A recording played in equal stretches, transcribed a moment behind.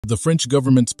The French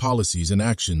government's policies and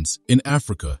actions in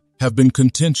Africa have been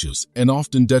contentious and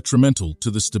often detrimental to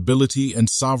the stability and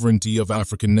sovereignty of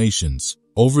African nations.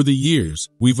 Over the years,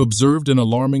 we've observed an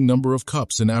alarming number of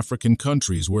coups in African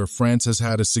countries where France has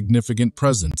had a significant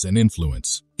presence and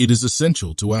influence. It is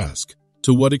essential to ask,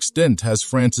 to what extent has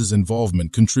France's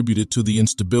involvement contributed to the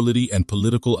instability and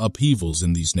political upheavals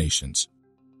in these nations?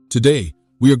 Today,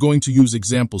 we are going to use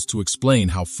examples to explain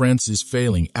how France is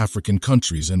failing African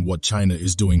countries and what China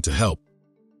is doing to help.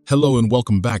 Hello and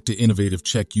welcome back to Innovative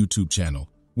Check YouTube channel,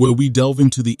 where we delve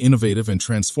into the innovative and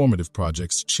transformative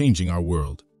projects changing our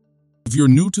world. If you're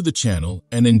new to the channel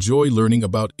and enjoy learning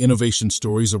about innovation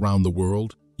stories around the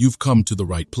world, you've come to the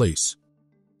right place.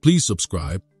 Please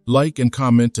subscribe, like, and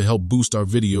comment to help boost our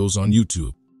videos on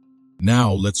YouTube.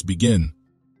 Now let's begin.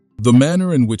 The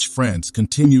manner in which France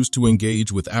continues to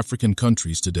engage with African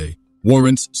countries today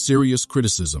warrants serious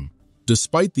criticism.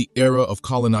 Despite the era of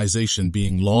colonization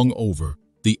being long over,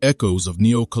 the echoes of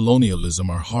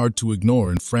neo-colonialism are hard to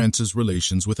ignore in France's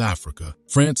relations with Africa.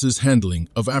 France's handling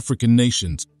of African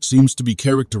nations seems to be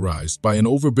characterized by an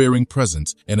overbearing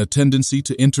presence and a tendency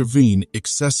to intervene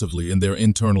excessively in their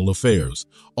internal affairs,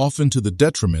 often to the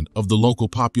detriment of the local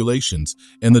populations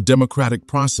and the democratic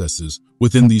processes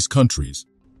within these countries.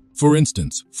 For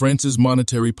instance, France's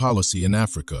monetary policy in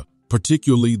Africa,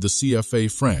 particularly the CFA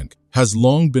franc, has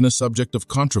long been a subject of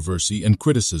controversy and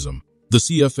criticism. The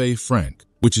CFA franc,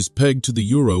 which is pegged to the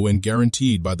euro and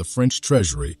guaranteed by the French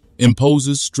Treasury,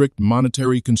 imposes strict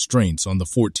monetary constraints on the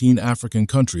 14 African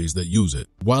countries that use it.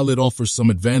 While it offers some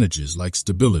advantages like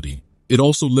stability, it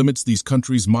also limits these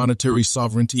countries' monetary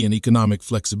sovereignty and economic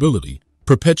flexibility,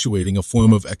 perpetuating a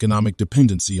form of economic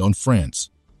dependency on France.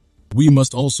 We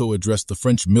must also address the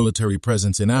French military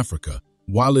presence in Africa.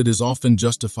 While it is often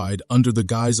justified under the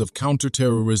guise of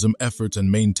counterterrorism efforts and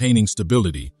maintaining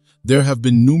stability, there have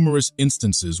been numerous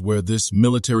instances where this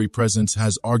military presence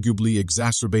has arguably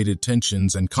exacerbated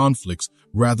tensions and conflicts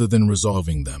rather than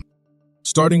resolving them.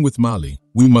 Starting with Mali,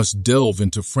 we must delve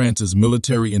into France's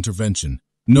military intervention,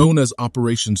 known as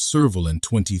Operation Serval in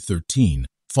 2013,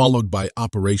 followed by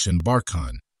Operation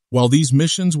Barkhane. While these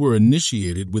missions were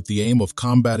initiated with the aim of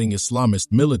combating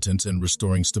Islamist militants and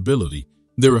restoring stability,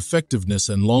 their effectiveness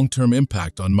and long-term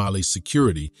impact on Mali's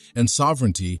security and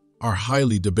sovereignty are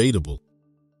highly debatable.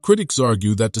 Critics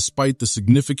argue that despite the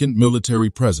significant military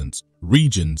presence,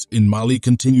 regions in Mali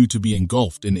continue to be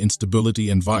engulfed in instability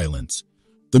and violence.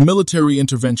 The military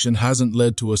intervention hasn't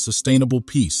led to a sustainable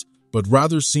peace, but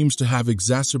rather seems to have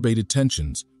exacerbated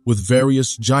tensions, with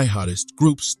various jihadist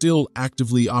groups still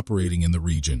actively operating in the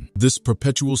region. This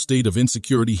perpetual state of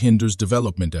insecurity hinders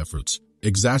development efforts,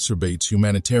 exacerbates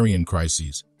humanitarian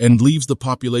crises, and leaves the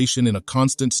population in a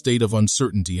constant state of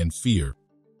uncertainty and fear.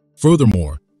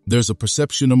 Furthermore, there's a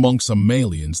perception among some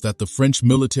Malians that the French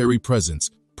military presence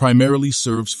primarily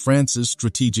serves France's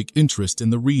strategic interest in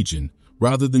the region,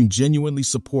 rather than genuinely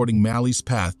supporting Mali's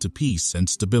path to peace and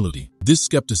stability. This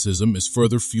skepticism is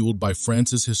further fueled by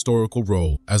France's historical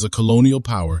role as a colonial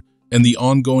power and the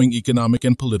ongoing economic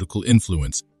and political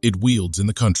influence it wields in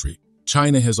the country.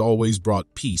 China has always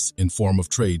brought peace in form of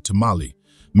trade to Mali,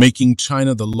 making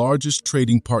China the largest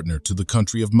trading partner to the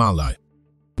country of Mali.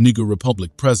 Niger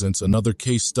Republic presents another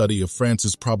case study of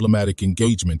France's problematic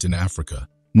engagement in Africa.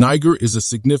 Niger is a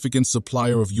significant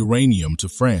supplier of uranium to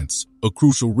France, a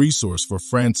crucial resource for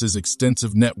France's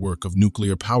extensive network of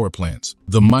nuclear power plants.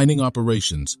 The mining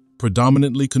operations,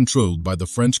 predominantly controlled by the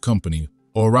French company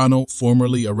Uranium,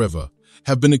 formerly Areva,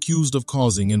 have been accused of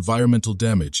causing environmental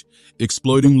damage,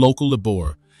 exploiting local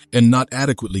labor, and not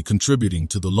adequately contributing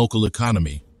to the local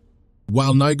economy.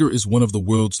 While Niger is one of the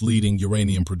world's leading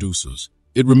uranium producers,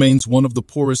 it remains one of the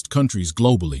poorest countries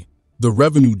globally. The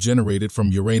revenue generated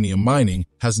from uranium mining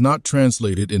has not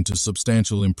translated into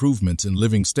substantial improvements in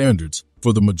living standards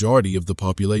for the majority of the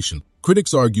population.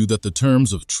 Critics argue that the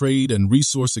terms of trade and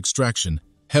resource extraction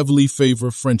heavily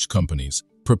favor French companies,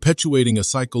 perpetuating a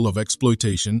cycle of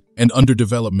exploitation and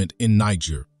underdevelopment in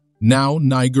Niger. Now,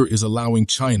 Niger is allowing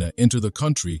China enter the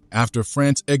country after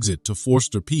France's exit to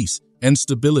foster peace and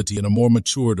stability in a more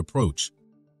matured approach.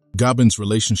 Gabon's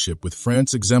relationship with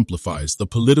France exemplifies the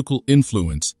political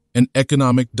influence and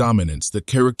economic dominance that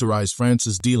characterize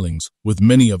France's dealings with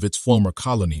many of its former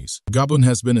colonies. Gabon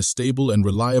has been a stable and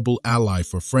reliable ally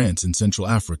for France in Central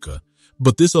Africa,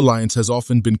 but this alliance has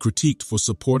often been critiqued for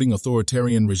supporting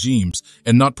authoritarian regimes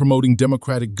and not promoting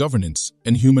democratic governance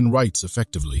and human rights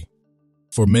effectively.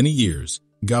 For many years,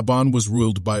 Gabon was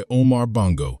ruled by Omar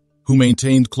Bongo, who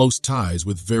maintained close ties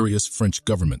with various French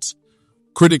governments.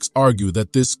 Critics argue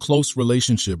that this close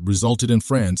relationship resulted in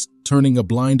France turning a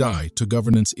blind eye to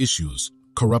governance issues,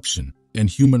 corruption, and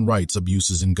human rights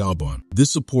abuses in Gabon.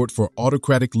 This support for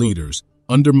autocratic leaders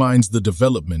undermines the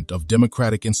development of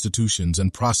democratic institutions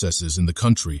and processes in the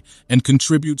country and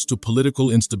contributes to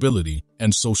political instability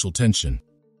and social tension.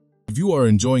 If you are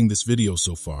enjoying this video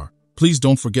so far, please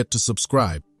don't forget to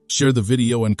subscribe, share the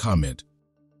video, and comment.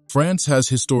 France has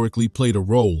historically played a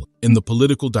role in the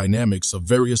political dynamics of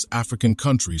various African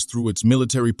countries through its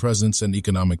military presence and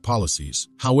economic policies.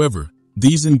 However,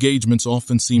 these engagements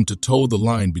often seem to toe the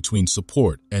line between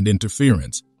support and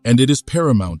interference, and it is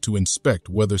paramount to inspect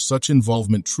whether such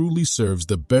involvement truly serves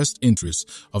the best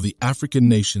interests of the African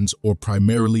nations or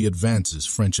primarily advances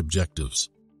French objectives.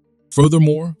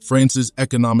 Furthermore, France's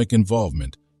economic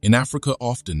involvement in Africa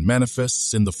often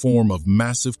manifests in the form of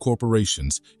massive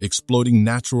corporations exploiting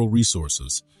natural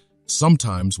resources,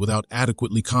 sometimes without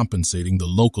adequately compensating the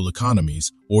local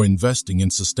economies or investing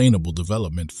in sustainable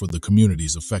development for the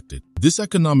communities affected. This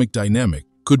economic dynamic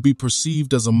could be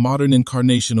perceived as a modern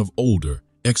incarnation of older,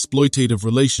 exploitative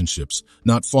relationships,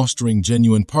 not fostering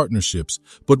genuine partnerships,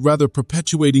 but rather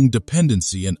perpetuating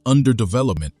dependency and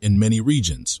underdevelopment in many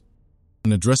regions.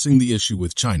 In addressing the issue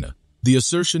with China, the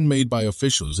assertion made by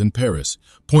officials in Paris,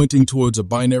 pointing towards a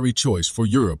binary choice for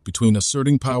Europe between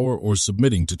asserting power or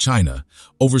submitting to China,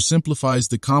 oversimplifies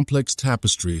the complex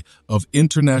tapestry of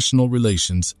international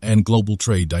relations and global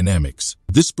trade dynamics.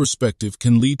 This perspective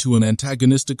can lead to an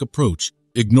antagonistic approach,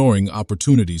 ignoring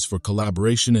opportunities for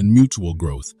collaboration and mutual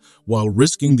growth, while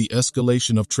risking the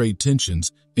escalation of trade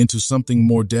tensions into something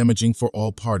more damaging for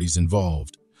all parties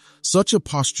involved. Such a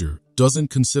posture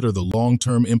doesn't consider the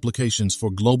long-term implications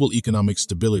for global economic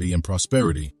stability and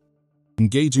prosperity.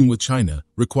 Engaging with China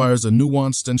requires a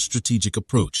nuanced and strategic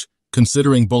approach,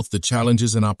 considering both the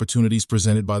challenges and opportunities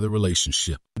presented by the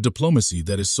relationship. Diplomacy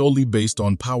that is solely based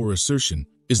on power assertion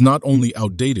is not only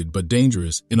outdated but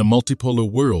dangerous in a multipolar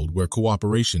world where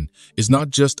cooperation is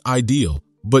not just ideal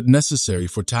but necessary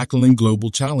for tackling global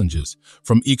challenges,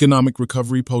 from economic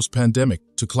recovery post-pandemic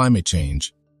to climate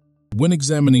change. When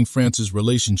examining France's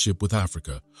relationship with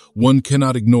Africa, one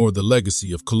cannot ignore the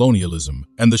legacy of colonialism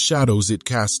and the shadows it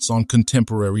casts on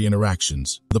contemporary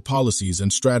interactions. The policies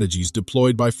and strategies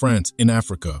deployed by France in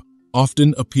Africa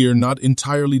often appear not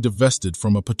entirely divested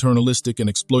from a paternalistic and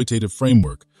exploitative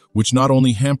framework, which not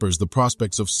only hampers the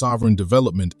prospects of sovereign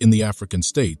development in the African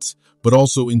states, but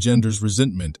also engenders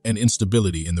resentment and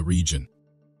instability in the region.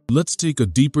 Let's take a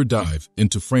deeper dive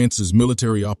into France's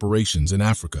military operations in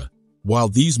Africa. While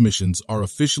these missions are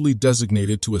officially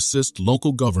designated to assist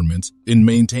local governments in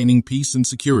maintaining peace and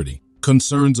security,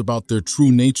 concerns about their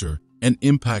true nature and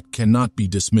impact cannot be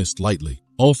dismissed lightly.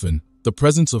 Often, the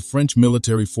presence of French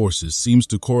military forces seems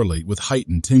to correlate with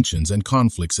heightened tensions and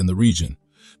conflicts in the region.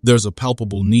 There's a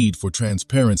palpable need for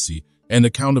transparency and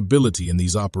accountability in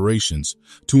these operations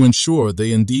to ensure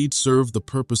they indeed serve the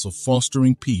purpose of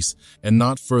fostering peace and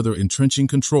not further entrenching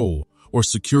control or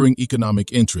securing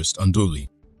economic interest unduly.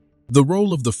 The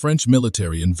role of the French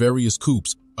military in various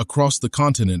coups across the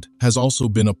continent has also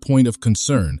been a point of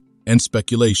concern and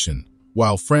speculation.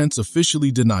 While France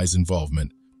officially denies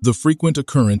involvement, the frequent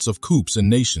occurrence of coups in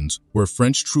nations where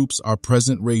French troops are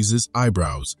present raises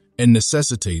eyebrows and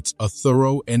necessitates a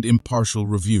thorough and impartial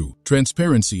review.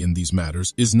 Transparency in these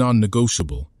matters is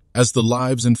non-negotiable, as the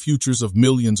lives and futures of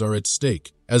millions are at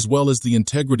stake, as well as the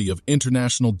integrity of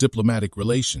international diplomatic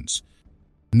relations.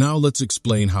 Now let's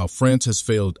explain how France has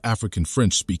failed African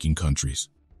French-speaking countries.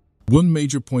 One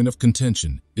major point of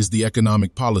contention is the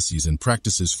economic policies and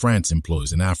practices France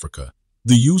employs in Africa.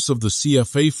 The use of the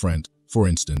CFA franc, for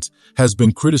instance, has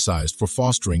been criticized for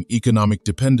fostering economic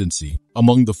dependency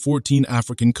among the 14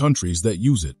 African countries that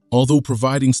use it. Although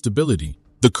providing stability,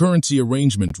 the currency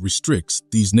arrangement restricts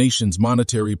these nations'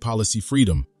 monetary policy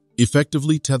freedom,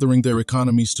 effectively tethering their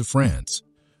economies to France.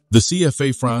 The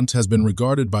CFA franc has been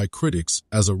regarded by critics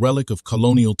as a relic of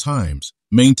colonial times,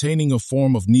 maintaining a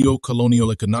form of neo-colonial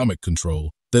economic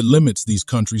control that limits these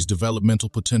countries' developmental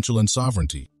potential and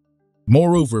sovereignty.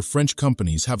 Moreover, French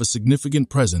companies have a significant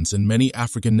presence in many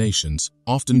African nations,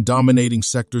 often dominating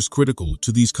sectors critical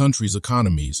to these countries'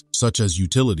 economies, such as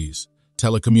utilities,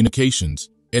 telecommunications,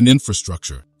 and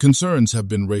infrastructure. Concerns have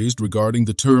been raised regarding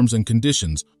the terms and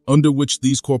conditions under which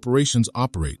these corporations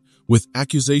operate, with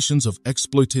accusations of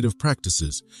exploitative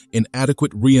practices,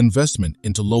 inadequate reinvestment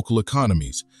into local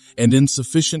economies, and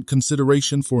insufficient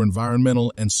consideration for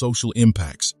environmental and social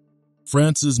impacts.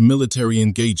 France's military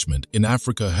engagement in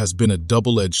Africa has been a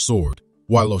double-edged sword.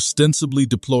 While ostensibly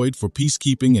deployed for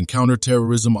peacekeeping and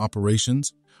counterterrorism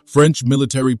operations, French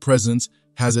military presence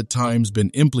has at times been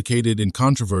implicated in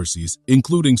controversies,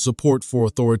 including support for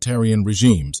authoritarian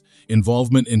regimes,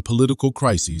 involvement in political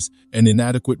crises, and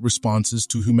inadequate responses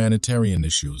to humanitarian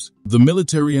issues. The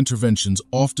military interventions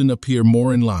often appear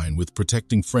more in line with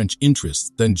protecting French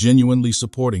interests than genuinely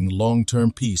supporting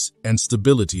long-term peace and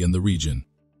stability in the region.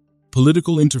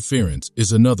 Political interference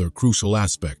is another crucial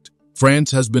aspect.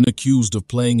 France has been accused of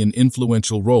playing an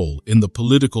influential role in the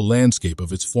political landscape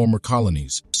of its former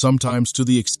colonies, sometimes to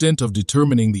the extent of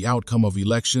determining the outcome of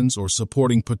elections or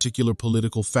supporting particular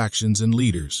political factions and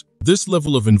leaders. This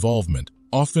level of involvement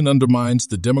often undermines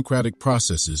the democratic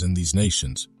processes in these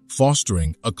nations,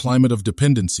 fostering a climate of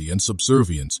dependency and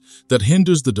subservience that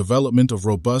hinders the development of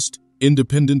robust,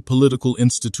 independent political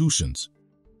institutions.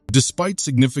 Despite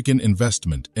significant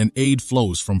investment and aid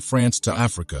flows from France to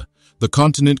Africa, the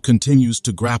continent continues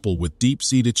to grapple with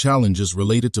deep-seated challenges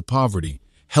related to poverty,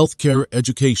 healthcare,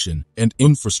 education, and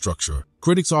infrastructure.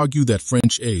 Critics argue that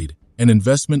French aid and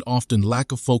investment often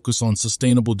lack a focus on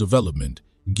sustainable development,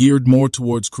 geared more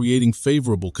towards creating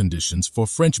favorable conditions for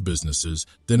French businesses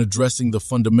than addressing the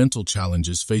fundamental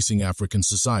challenges facing African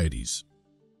societies.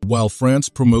 While France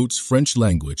promotes French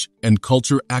language and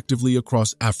culture actively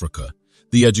across Africa,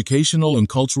 the educational and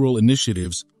cultural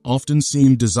initiatives often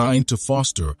seem designed to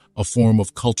foster a form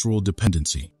of cultural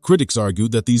dependency. Critics argue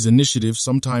that these initiatives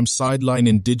sometimes sideline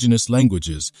indigenous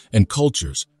languages and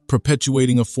cultures,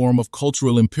 perpetuating a form of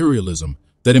cultural imperialism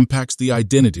that impacts the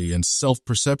identity and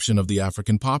self-perception of the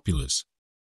African populace.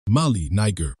 Mali,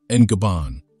 Niger, and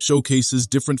Gabon showcases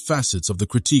different facets of the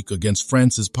critique against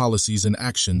France's policies and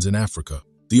actions in Africa.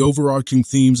 The overarching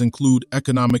themes include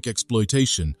economic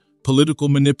exploitation, political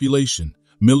manipulation,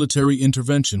 military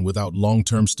intervention without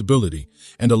long-term stability,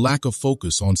 and a lack of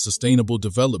focus on sustainable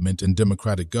development and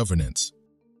democratic governance.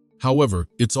 However,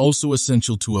 it's also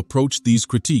essential to approach these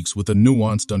critiques with a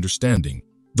nuanced understanding.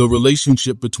 The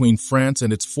relationship between France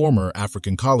and its former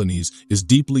African colonies is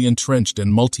deeply entrenched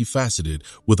and multifaceted,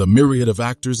 with a myriad of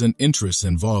actors and interests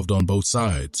involved on both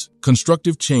sides.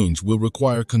 Constructive change will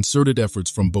require concerted efforts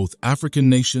from both African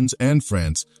nations and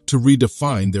France to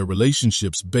redefine their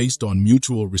relationships based on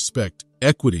mutual respect,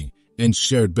 equity, and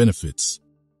shared benefits.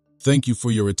 Thank you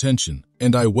for your attention,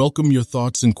 and I welcome your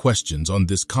thoughts and questions on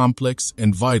this complex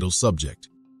and vital subject.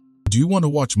 Do you want to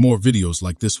watch more videos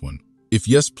like this one? If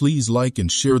yes, please like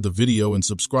and share the video and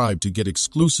subscribe to get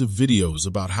exclusive videos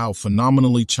about how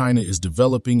phenomenally China is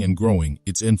developing and growing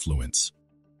its influence.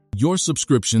 Your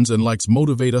subscriptions and likes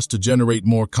motivate us to generate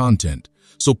more content,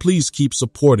 so please keep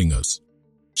supporting us.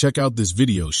 Check out this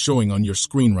video showing on your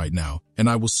screen right now, and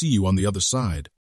I will see you on the other side.